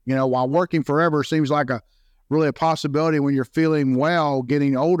reasons. While working forever seems like really a possibility when you're feeling well,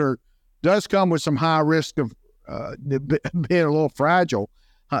 getting older does come with some high risk of being a little fragile.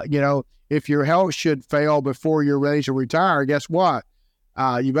 If your health should fail before you're ready to retire, guess what?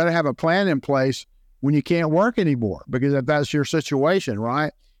 You better have a plan in place when you can't work anymore, because if that's your situation,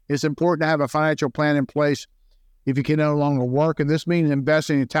 right? It's important to have a financial plan in place if you can no longer work. And this means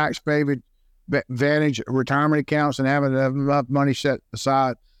investing in tax-favored advantage retirement accounts and having enough money set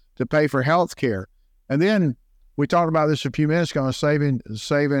aside to pay for health care. And then we talked about this a few minutes ago, saving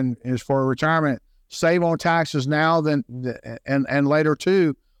is for retirement. Save on taxes now and later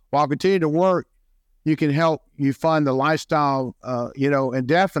too. While continuing to work, you can help you fund the lifestyle,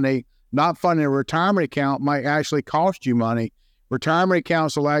 indefinitely. Not funding a retirement account might actually cost you money. Retirement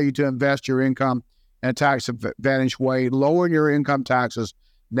accounts allow you to invest your income in a tax advantage way, lowering your income taxes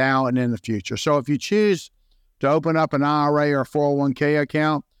now and in the future. So if you choose to open up an IRA or 401k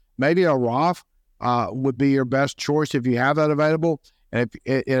account, maybe a Roth would be your best choice if you have that available. And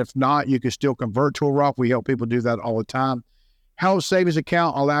if not, you can still convert to a Roth. We help people do that all the time. Health savings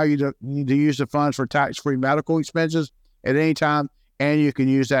account allow you to use the funds for tax-free medical expenses at any time, and you can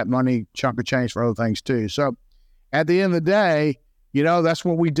use that money, chunk of change, for other things too. So at the end of the day, that's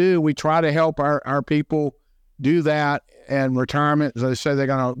what we do. We try to help our people do that. And retirement, as they say, they're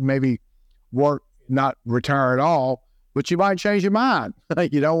going to maybe work, not retire at all, but you might change your mind.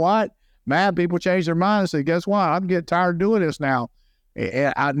 You know what? Mad people change their mind and say, guess what? I'm getting tired of doing this now.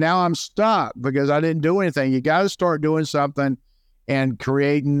 Now I'm stuck because I didn't do anything. You got to start doing something and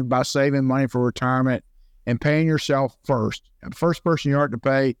creating by saving money for retirement and paying yourself first. The first person you have to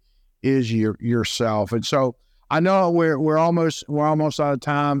pay is yourself. And so I know we're almost out of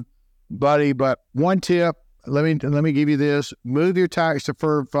time, buddy, but one tip, let me give you this. Move your tax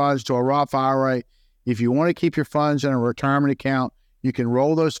deferred funds to a Roth IRA. If you want to keep your funds in a retirement account, you can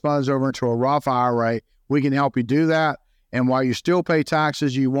roll those funds over into a Roth IRA. We can help you do that. And while you still pay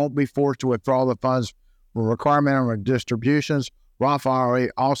taxes, you won't be forced to withdraw the funds for requirement of distributions. Roth IRA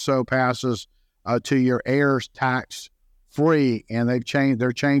also passes to your heirs tax free, and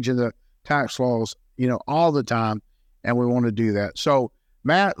they're changing the tax laws, all the time, and we want to do that. So,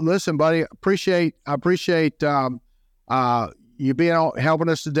 Matt, listen, buddy, I appreciate you being helping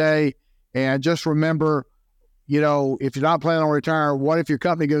us today. And just remember, if you're not planning on retiring, what if your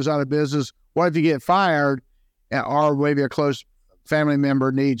company goes out of business? What if you get fired, or maybe a close family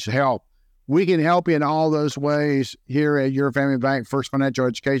member needs help? We can help you in all those ways here at Your Family Bank First Financial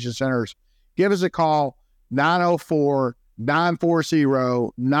Education Centers. Give us a call,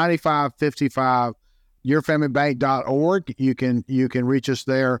 904-940-9555, yourfamilybank.org. You can reach us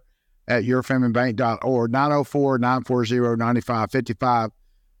there at yourfamilybank.org, 904-940-9555.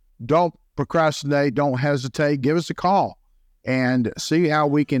 Don't procrastinate. Don't hesitate. Give us a call and see how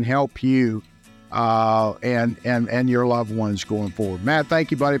we can help you and your loved ones going forward. Matt,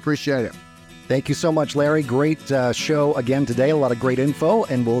 thank you, buddy. Appreciate it. Thank you so much, Larry. Great show again today. A lot of great info,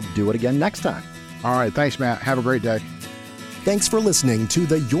 and we'll do it again next time. All right. Thanks, Matt. Have a great day. Thanks for listening to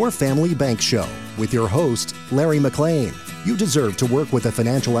the Your Family Bank Show with your host, Larry McLean. You deserve to work with a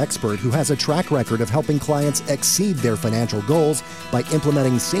financial expert who has a track record of helping clients exceed their financial goals by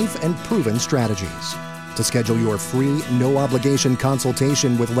implementing safe and proven strategies. To schedule your free, no-obligation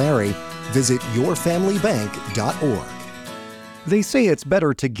consultation with Larry, visit yourfamilybank.org. They say it's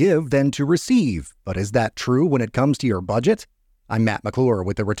better to give than to receive, but is that true when it comes to your budget? I'm Matt McClure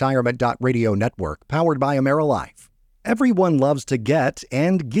with the Retirement.Radio Network, powered by AmeriLife. Everyone loves to get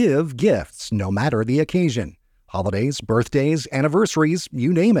and give gifts, no matter the occasion. Holidays, birthdays, anniversaries,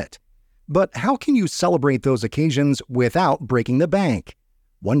 you name it. But how can you celebrate those occasions without breaking the bank?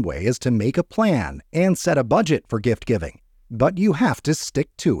 One way is to make a plan and set a budget for gift giving, but you have to stick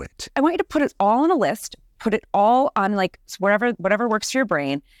to it. I want you to put it all on a list, put it all on whatever works for your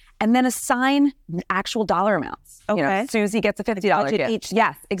brain, and then assign actual dollar amounts. Okay. Susie gets a $50 gift each.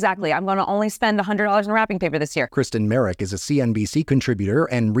 Yes, exactly. I'm going to only spend $100 in wrapping paper this year. Kristen Merrick is a CNBC contributor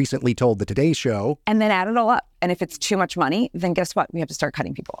and recently told the Today Show. And then add it all up. And if it's too much money, then guess what? We have to start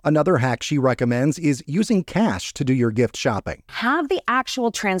cutting people. Another hack she recommends is using cash to do your gift shopping. Have the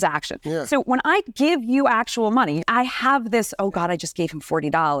actual transaction. Yeah. So when I give you actual money, I have this, oh God, I just gave him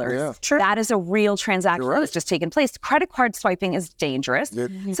 $40. Yeah. Sure. That is a real transaction You're right. that's just taken place. Credit card swiping is dangerous.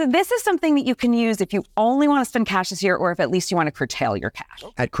 Mm-hmm. So this is something that you can use if you only want to spend cash this year, or if at least you want to curtail your cash.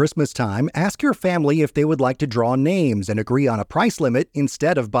 At Christmas time, ask your family if they would like to draw names and agree on a price limit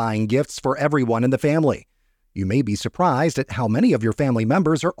instead of buying gifts for everyone in the family. You may be surprised at how many of your family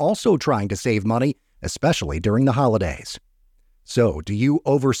members are also trying to save money, especially during the holidays. So, do you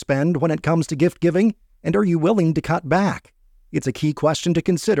overspend when it comes to gift giving? And are you willing to cut back? It's a key question to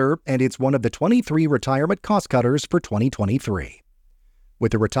consider, and it's one of the 23 retirement cost cutters for 2023.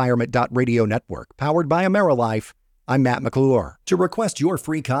 With the Retirement.Radio Network, powered by AmeriLife, I'm Matt McClure. To request your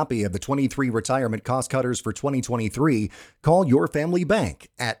free copy of the 23 Retirement Cost Cutters for 2023, call Your Family Bank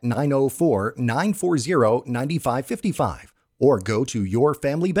at 904-940-9555 or go to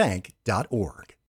yourfamilybank.org.